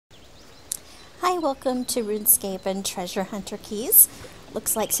Hi, welcome to Runescape and Treasure Hunter Keys.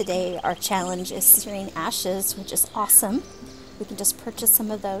 Looks like today our challenge is Searing Ashes, which is awesome. We can just purchase some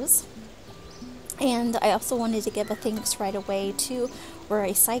of those. And I also wanted to give a thanks right away to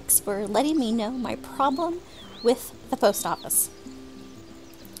Rory Sykes for letting me know my problem with the post office.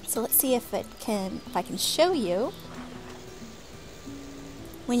 So let's see if I can show you.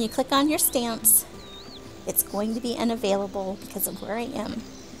 When you click on your stamps, it's going to be unavailable because of where I am.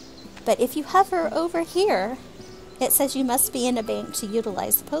 But if you hover over here, it says you must be in a bank to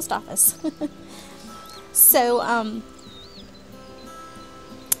utilize the post office. So,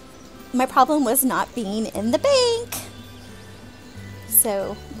 my problem was not being in the bank.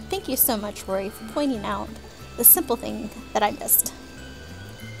 So, thank you so much, Rory, for pointing out the simple thing that I missed.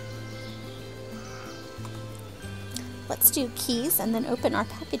 Let's do keys and then open our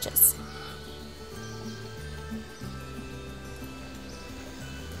packages.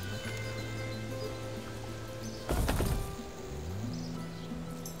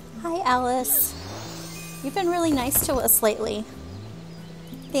 Hi, Alice. You've been really nice to us lately.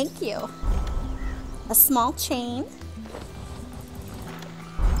 Thank you. A small chain.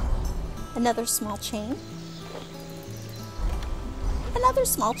 Another small chain. Another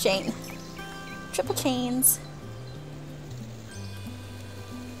small chain. Triple chains.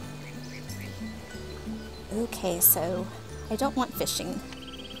 Okay, so I don't want fishing.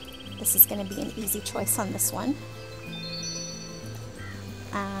 This is going to be an easy choice on this one.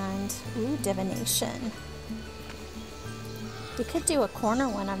 And, ooh, divination. We could do a corner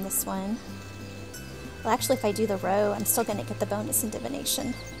one on this one. Well, actually, if I do the row, I'm still going to get the bonus in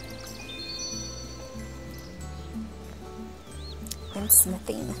divination. And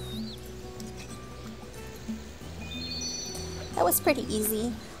smithing. That was pretty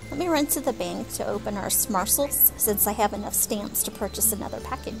easy. Let me run to the bank to open our Smarcels, since I have enough stamps to purchase another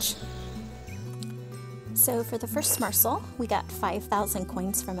package. So for the first Smarcel, we got 5,000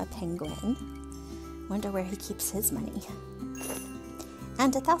 coins from a penguin. Wonder where he keeps his money.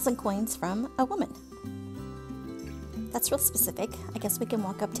 And 1,000 coins from a woman. That's real specific. I guess we can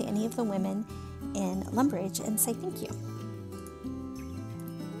walk up to any of the women in Lumbridge and say thank you.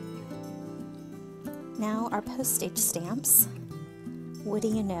 Now our postage stamps. What do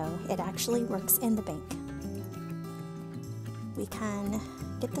you know? It actually works in the bank. We can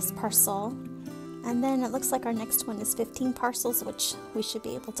get this parcel. And then it looks like our next one is 15 parcels, which we should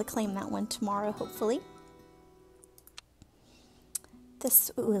be able to claim that one tomorrow, hopefully.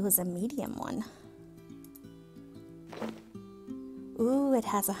 This was a medium one. Ooh, it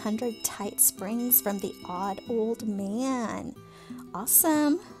has 100 tight springs from the Odd Old Man.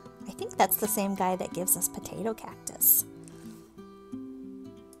 Awesome. I think that's the same guy that gives us potato cactus.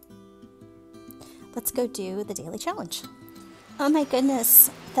 Let's go do the daily challenge. Oh my goodness,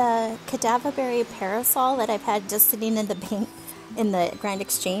 the cadaverberry parasol that I've had just sitting in the bank, in the Grand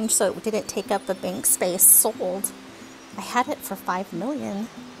Exchange, so it didn't take up a bank space, sold. I had it for 5 million.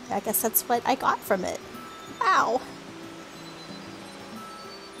 I guess that's what I got from it. Wow.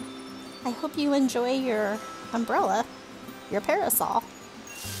 I hope you enjoy your umbrella, your parasol.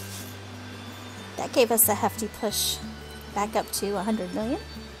 That gave us a hefty push back up to 100 million.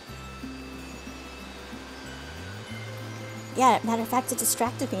 Yeah, matter of fact, it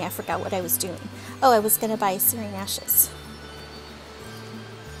distracted me. I forgot what I was doing. Oh, I was going to buy Searing Ashes.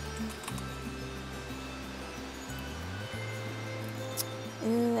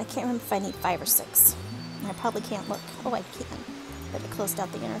 Ooh, I can't remember if I need 5 or 6. I probably can't look. Oh, I can. But it closed out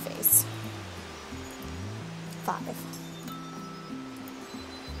the interface. 5.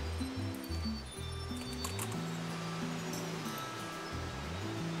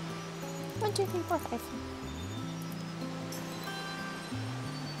 1, 2, 3, 4, 5.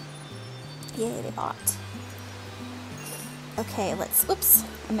 Yay, they bought. Okay, let's, whoops,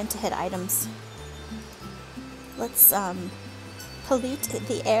 I meant to hit items. Let's, pollute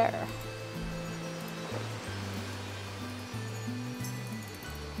the air.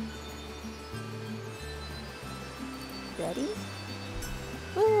 Ready?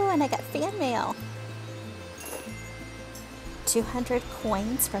 Ooh, and I got fan mail. 200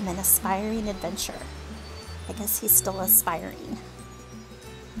 coins from an aspiring adventurer. I guess he's still aspiring.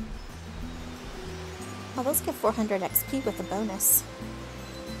 Oh, those give 400 XP with a bonus.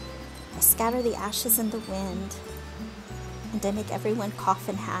 I scatter the ashes in the wind, and I make everyone cough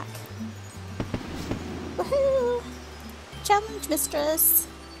and hack. Woohoo! Challenge, mistress!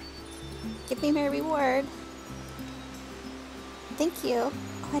 Give me my reward. Thank you.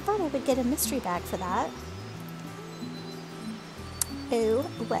 Oh, I thought I would get a mystery bag for that. Oh,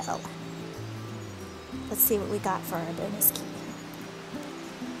 well. Let's see what we got for our bonus key.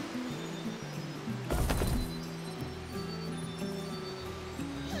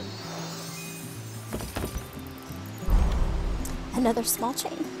 another small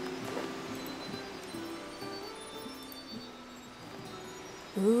chain.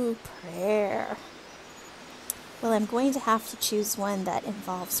 Ooh, prayer. Well, I'm going to have to choose one that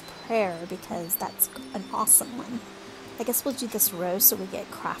involves prayer because that's an awesome one. I guess we'll do this row so we get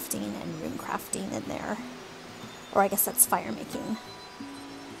crafting and rune crafting in there. Or I guess that's fire making.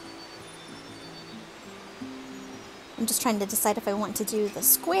 I'm just trying to decide if I want to do the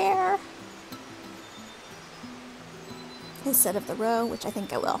square instead of the row, which I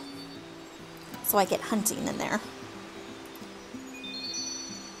think I will. So I get hunting in there.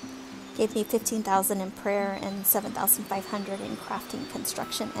 Gave me 15,000 in prayer and 7,500 in crafting,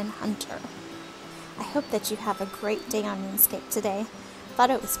 construction, and hunter. I hope that you have a great day on RuneScape today.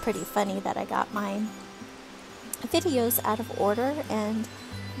 Thought it was pretty funny that I got my videos out of order and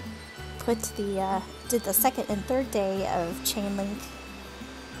put did the second and third day of Chainlink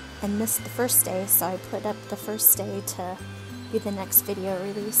and missed the first day, so I put up the first day to be the next video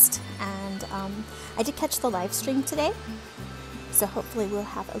released. And I did catch the live stream today, so hopefully we'll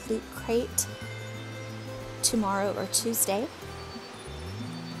have a loot crate tomorrow or Tuesday.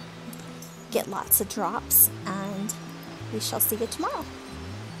 Get lots of drops, and we shall see you tomorrow.